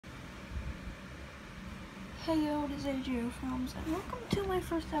Hey yo, it is AJO Films, and welcome to my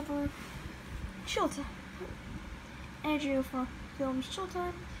first ever showtime. AJO Films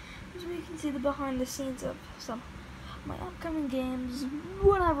showtime, as we can see the behind the scenes of some of my upcoming games,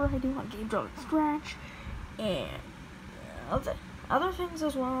 whatever I do on Game Drop and Scratch, and other things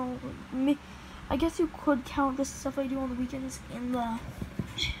as well. I guess you could count this stuff I do on the weekends in the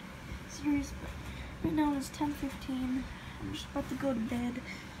series, but right now it's 10:15. I'm just about to go to bed,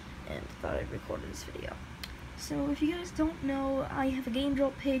 and thought I'd record this video. So if you guys don't know, I have a Game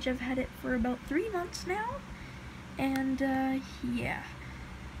Jolt page. I've had it for about 3 months now, and yeah.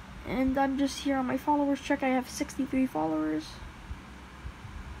 And I'm just here on my followers check. I have 63 followers.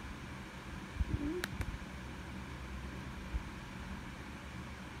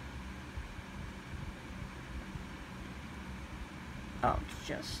 Oh, it's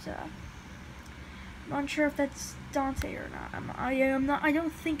just I'm not sure if that's Dante or not. I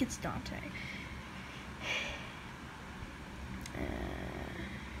don't think it's Dante.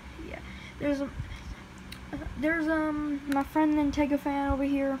 Yeah, there's my friend Nintendo fan over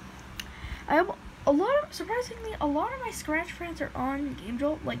here. I have surprisingly a lot of my Scratch friends are on Game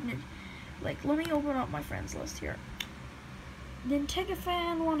Jolt. Like let me open up my friends list here. Nintendo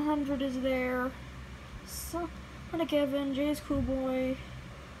fan 100 is there. Sonic Evan, Jay's Cool Boy,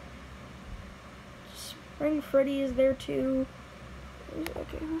 Spring Freddy is there too.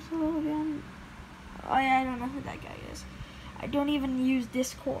 Okay, who's hello again? I don't know who that guy is. I don't even use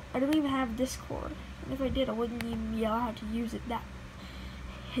Discord. I don't even have Discord. And if I did, I wouldn't even be allowed to use it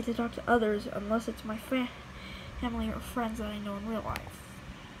to talk to others unless it's my family or friends that I know in real life.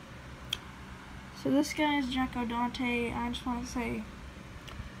 So this guy is Jacko Dante. I just want to say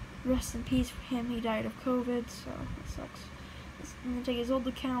rest in peace for him. He died of COVID, so that sucks. I'm gonna take his old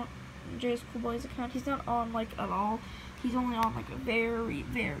account, Jay's Cool Boy's account. He's not on like at all. He's only on like a very,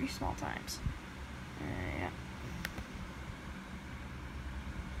 very small times. Yeah.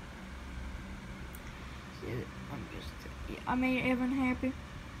 I made Evan happy.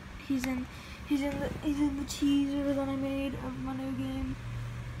 He's in the teaser that I made of my new game.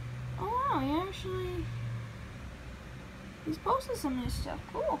 Oh wow, he's posted some new stuff.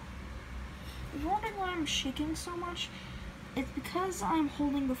 Cool. If you're wondering why I'm shaking so much, it's because I'm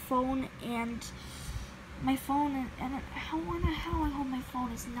holding the phone, and my phone and how I hold my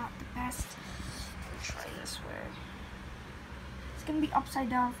phone is not the best. Let's try this way. It's gonna be upside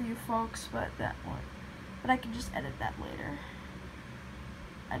down for you folks, but that one. But I can just edit that later.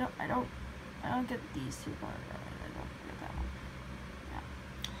 I don't get these two parts. I don't get that one. Yeah.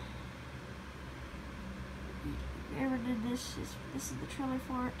 If you ever did this is the trailer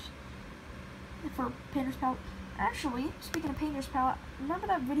for it. For Painter's Palette. Actually, speaking of Painter's Palette, remember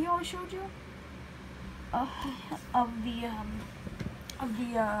that video I showed you? Of the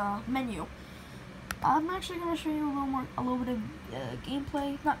menu. I'm actually gonna show you a little bit of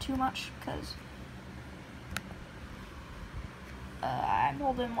gameplay, not too much, because I'm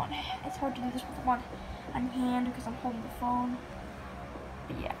holding one. It's hard to do this with one hand because I'm holding the phone.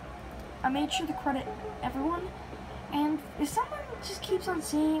 But yeah, I made sure to credit everyone. And if someone just keeps on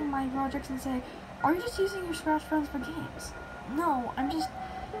seeing my projects and say, "Are you just using your Scratch friends for games?" No, I'm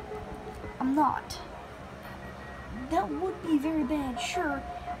not. That would be very bad, sure.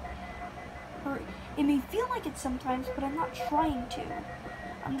 Or it may feel like it sometimes, but I'm not trying to.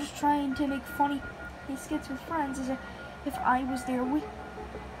 I'm just trying to make funny skits with friends as if I was there with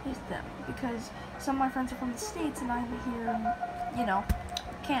them, because some of my friends are from the States and I'm here in,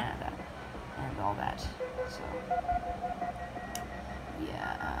 Canada and all that. So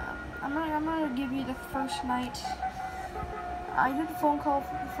yeah, I'm gonna give you the first night. I did a phone call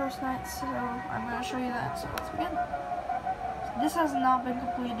for the first night, so I'm gonna show you that. So let's begin. This has not been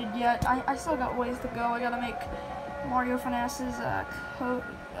completed yet. I still got ways to go. I gotta make Mario FNAF's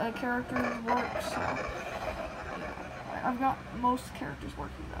characters work, so yeah. I've got most characters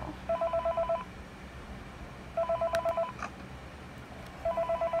working though.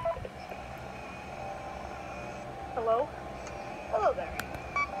 Hello? Hello there.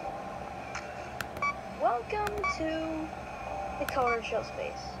 Welcome to the colored show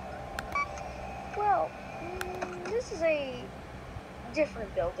space. Well, this is a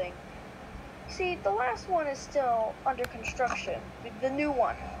different building. See, the last one is still under construction. The new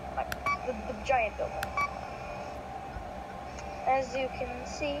one, like the giant building. As you can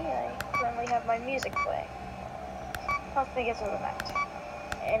see, I currently have my music playing. Let's get to the map.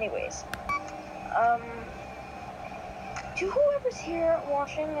 Anyways, to whoever's here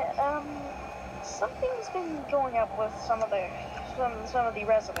watching, something's been going up with some of the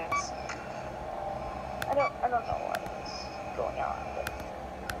residents. I don't know what is going on, but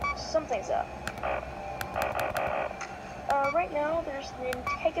something's up. right now there's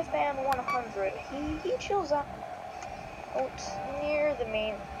Nintega Fan 100. He chills out near the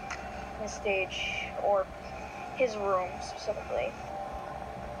main stage, or his room specifically.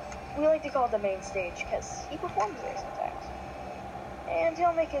 We like to call it the main stage because he performs there sometimes. And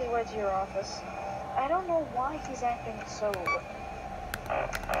he'll make his way to your office. I don't know why he's acting so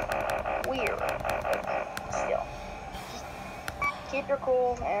weird, but still. Just keep your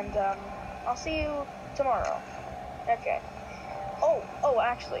cool, and I'll see you tomorrow. Okay. Oh,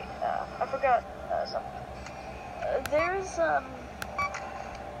 actually, I forgot something. There's a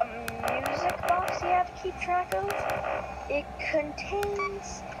music box you have to keep track of. It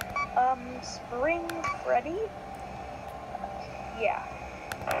contains Spring Freddy. Yeah.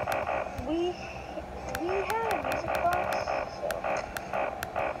 We had a music box, so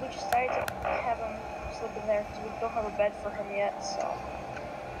we just decided to have him sleep in there because we don't have a bed for him yet. So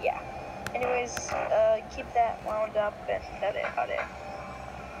yeah. Anyways, keep that wound up, and that's about it.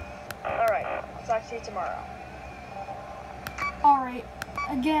 Alright, I'll talk to you tomorrow. Alright,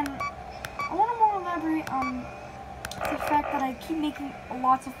 again, I want to more elaborate on the fact that I keep making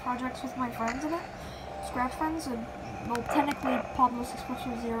lots of projects with my friends in it, Scratch friends, and well, technically Pablo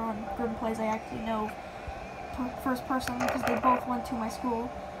 640 and Grim Plays I actually know first person because they both went to my school.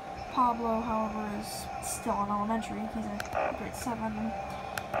 Pablo, however, is still in elementary. He's in grade 7. And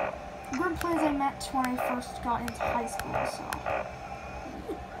Grim Plays I met when I first got into high school, so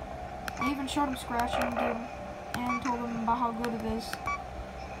I even showed him Scratch and told him about how good it is.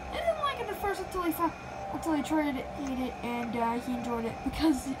 I didn't like it at first until he tried it, ate it, and he enjoyed it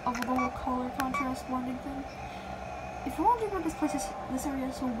because of the whole color contrast blending thing. If you're wondering what this area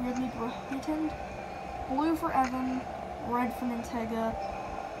is so weirdly brightened, blue for Evan, red for Nintega,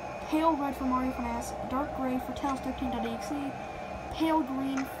 pale red for Mario FNAS, dark gray for Tails13.exe, pale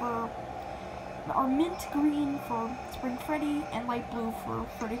green or mint green for Spring Freddy, and light blue for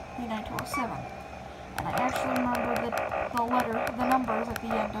Freddy 9207. And I actually remember the numbers at the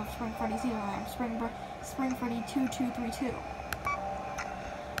end of Spring Freddy's username, Spring Freddy 2232.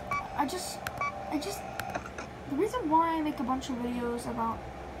 The reason why I make a bunch of videos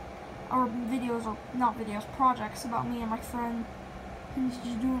projects about me and my friend, who's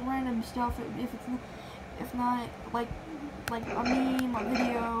just doing random stuff, if not like a meme, a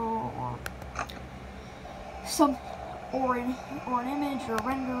video, or an image or a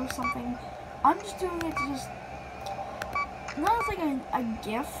render or something. I'm just doing it to just, not as like a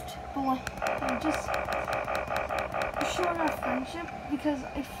gift, but like just showing our friendship, because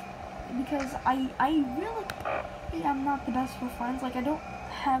I really am not the best with friends. Like, I don't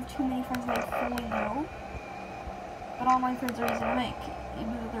have too many friends that I fully know, but all my friends are easy to make,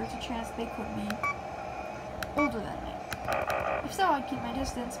 even though there's a chance they could be older than me. If so, I'd keep my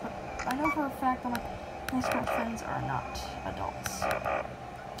distance, but I know for a fact that my Scratch friends are not adults.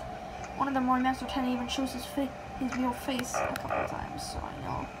 One of them, Roy Master 10, even shows his real face a couple of times, so I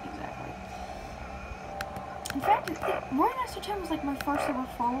know exactly. In fact, Roy Master 10 was like my first ever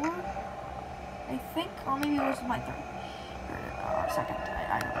follower, I think, or maybe it was my third or second.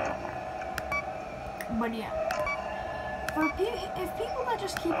 I don't remember. But yeah, if people that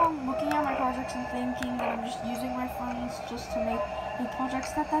just keep on looking at my projects and thinking that I'm just using my friends just to make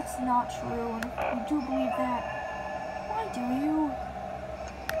projects, that's not true. And if you do believe that, why do you?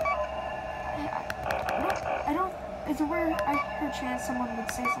 I don't. It's a rare chance someone would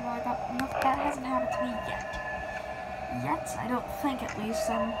say something like that. No, that hasn't happened to me yet. I don't think, at least.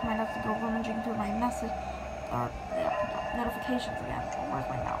 I might have to go rummaging through my notifications again. Where's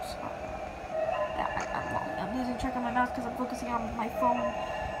my mouse? I'm losing track of my mouse because I'm focusing on my phone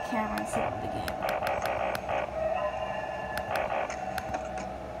camera instead of the game.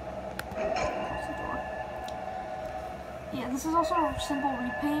 Close the door. Yeah, this is also a simple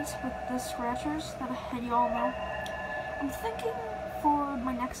repaint with the scratchers that you all know. I'm thinking for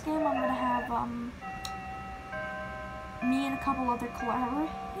my next game I'm gonna have me and a couple other collaborate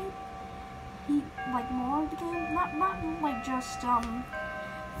like more of the game, not like just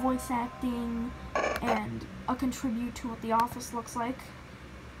voice acting and a contribute to what the office looks like,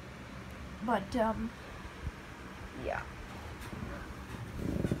 but yeah,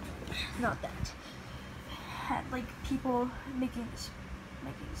 not that. Had like people making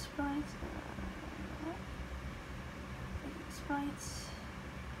sprites.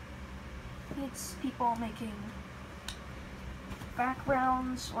 It's people making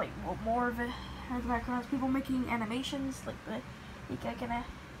backgrounds, like more of it has backgrounds. People making animations, like I can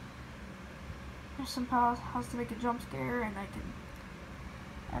there's some how to make a jump scare, and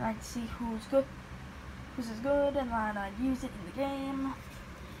I'd see who's is good, and then I'd use it in the game.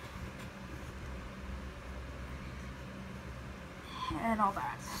 and all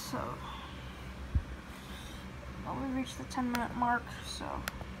that. So, well, we reached the 10-minute mark, so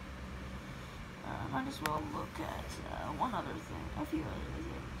might as well look at one other thing, a few other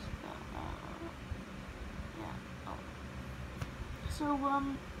things. Yeah. Oh. So,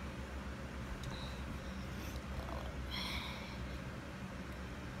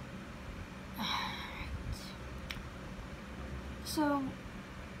 So,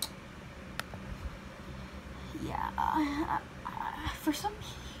 yeah, for some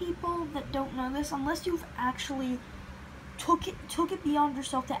people that don't know this, unless you've actually took it beyond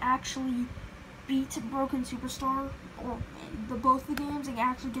yourself to actually beat Broken Superstar or both the games and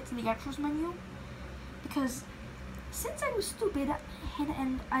actually get to the extras menu, because since I was stupid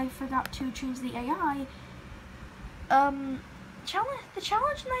and I forgot to change the AI, the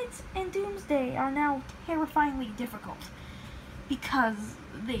challenge nights and Doomsday are now terrifyingly difficult. Because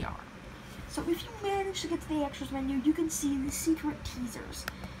they are. So if you manage to get to the extras menu, you can see the secret teasers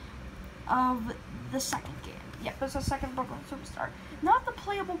of the second game. Yeah, there's a second Broken Superstar. Not the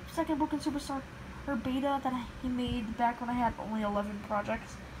playable second Broken Superstar or beta that I made back when I had only 11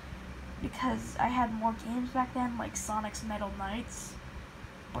 projects. Because I had more games back then, like Sonic's Metal Knights.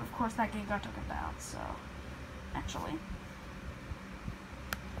 But of course that game got taken down, so... Actually...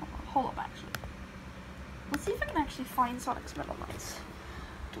 Hold up, actually. Let's see if I can actually find Sonic's Metal Knights.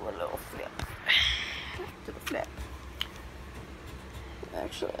 Do a little flip. Do the flip.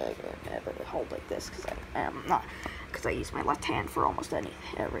 Actually, I better hold like this because I am not. Because I use my left hand for almost everything.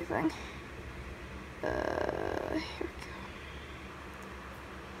 Here we go.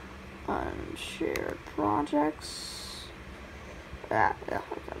 Unshared projects. Yeah,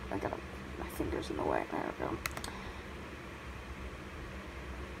 I got my fingers in the way. There we go.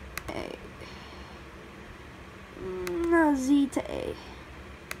 Z to A.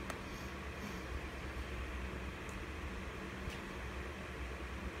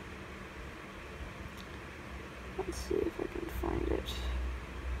 Let's see if I can find it.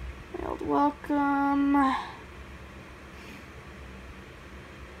 Mailed welcome.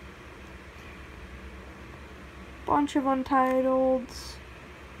 Bunch of untitles.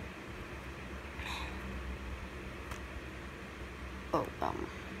 Oh,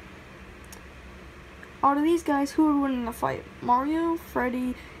 out of these guys, who would win in a fight? Mario,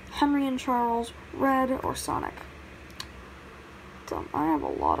 Freddy, Henry and Charles, Red, or Sonic? I have a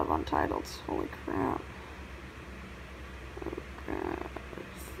lot of untitles. Holy crap. Okay.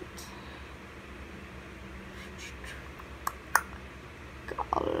 Got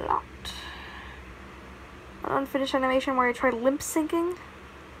a lot. An unfinished animation where I tried lip syncing.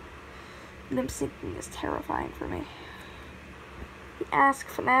 Lip syncing is terrifying for me. Ask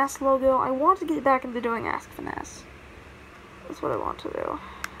FNAS logo. I want to get back into doing Ask FNAS. That's what I want to do.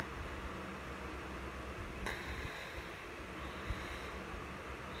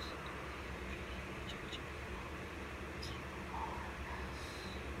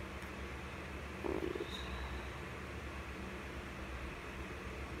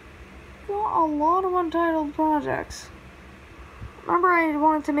 Got a lot of untitled projects. Remember, I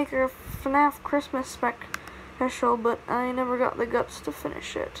wanted to make a FNAF Christmas special, but I never got the guts to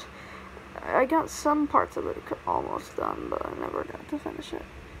finish it. I got some parts of it almost done, but I never got to finish it.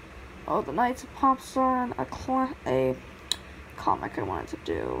 Oh, the Knights of Popstar and a comic I wanted to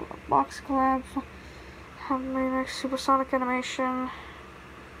do. A box collab, have my next Supersonic animation.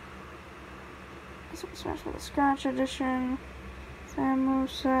 Super Smash for the Scratch Edition. Fan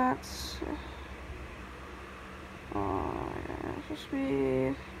movesets. Oh, yeah, it's supposed to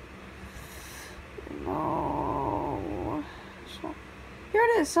be... No. So, here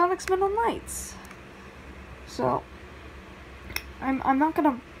it is, Sonic's Metal Knights. So, I'm not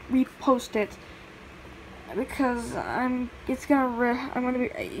gonna repost it because I'm gonna be,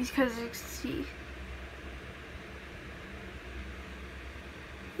 because see,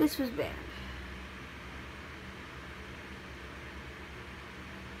 this was banned.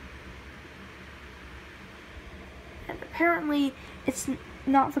 And apparently it's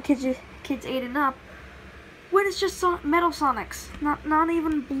not for kids 8 and up, when it's just Metal Sonics, not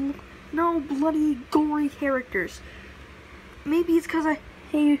even no bloody gory characters. Maybe it's because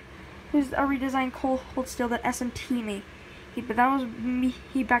there's a redesigned Cold Steel that SMT me, but that was me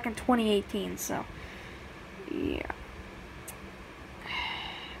back in 2018. So yeah,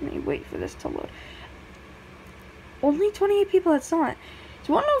 let me wait for this to load. Only 28 people that saw it. Do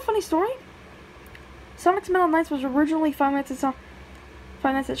you want to know a funny story? Sonic's Metal Knights was originally 5 minutes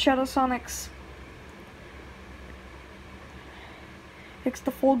at Shadow Sonic's. Fixed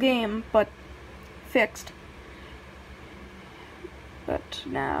the full game, but fixed. But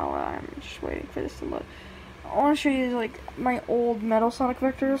now I'm just waiting for this to load. I want to show you like my old Metal Sonic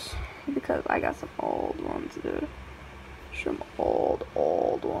vectors because I got some old ones, dude. Some old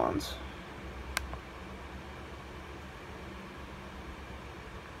ones.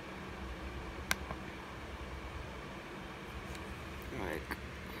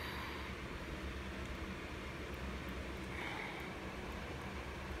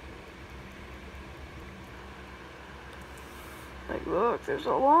 Like, look, there's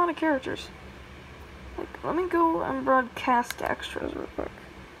a lot of characters. Like, let me go and broadcast extras real quick.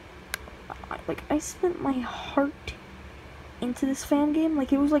 I spent my heart into this fan game.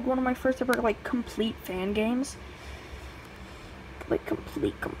 Like, it was like one of my first ever like complete fan games. Like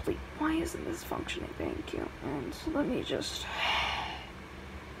complete. Why isn't this functioning? Thank you. And so let me just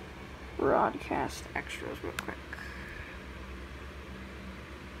broadcast extras real quick.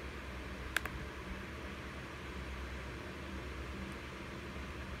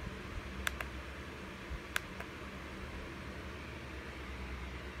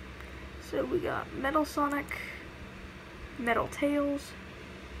 So we got Metal Sonic, Metal Tails,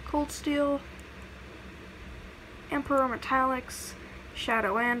 Cold Steel, Emperor Metallics,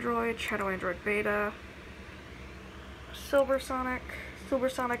 Shadow Android Beta, Silver Sonic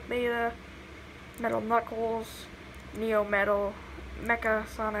Beta, Metal Knuckles, Neo Metal, Mecha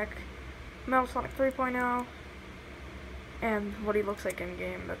Sonic, Metal Sonic 3.0, and what he looks like in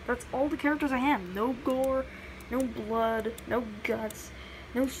game. That's all the characters I have. No gore, no blood, no guts,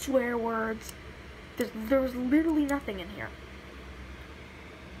 no swear words. There's literally nothing in here.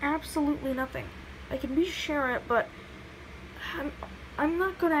 Absolutely nothing. I can reshare it, but I'm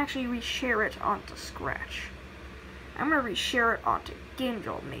not going to actually reshare it onto Scratch. I'm going to reshare it onto Game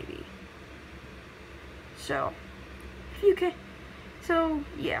Jolt, maybe. So, if you can. So,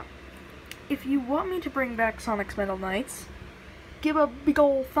 yeah. If you want me to bring back Sonic's Metal Knights, give a big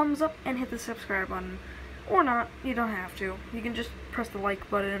ol' thumbs up and hit the subscribe button. Or not, you don't have to. You can just press the like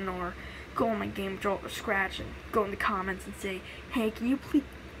button or go on my Game Jolt or Scratch and go in the comments and say, hey, can you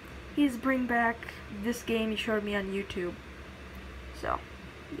please bring back this game you showed me on YouTube? So,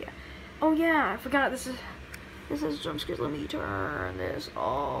 yeah. Oh yeah, I forgot, this is jump scares. Let me turn this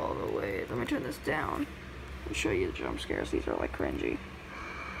all the way. Let me turn this down and show you the jump scares. These are like cringy.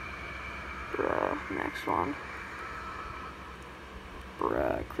 Bruh, next one.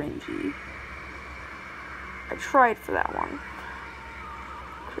 Bruh, cringy. I tried for that one.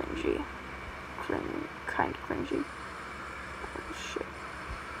 Cringy. Kind of cringy. Oh, shit.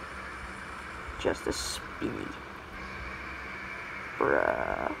 Just a speed.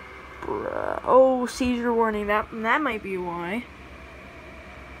 Bruh. Oh, seizure warning. That might be why.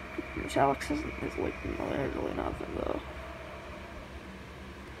 Alex is like literally nothing though.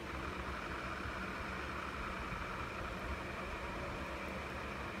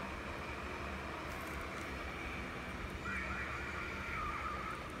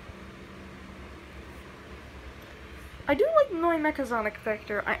 I do like my Mechasonic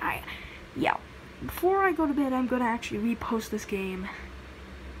vector. Yeah. Before I go to bed, I'm gonna actually repost this game.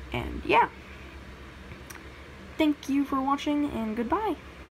 And yeah. Thank you for watching, and goodbye.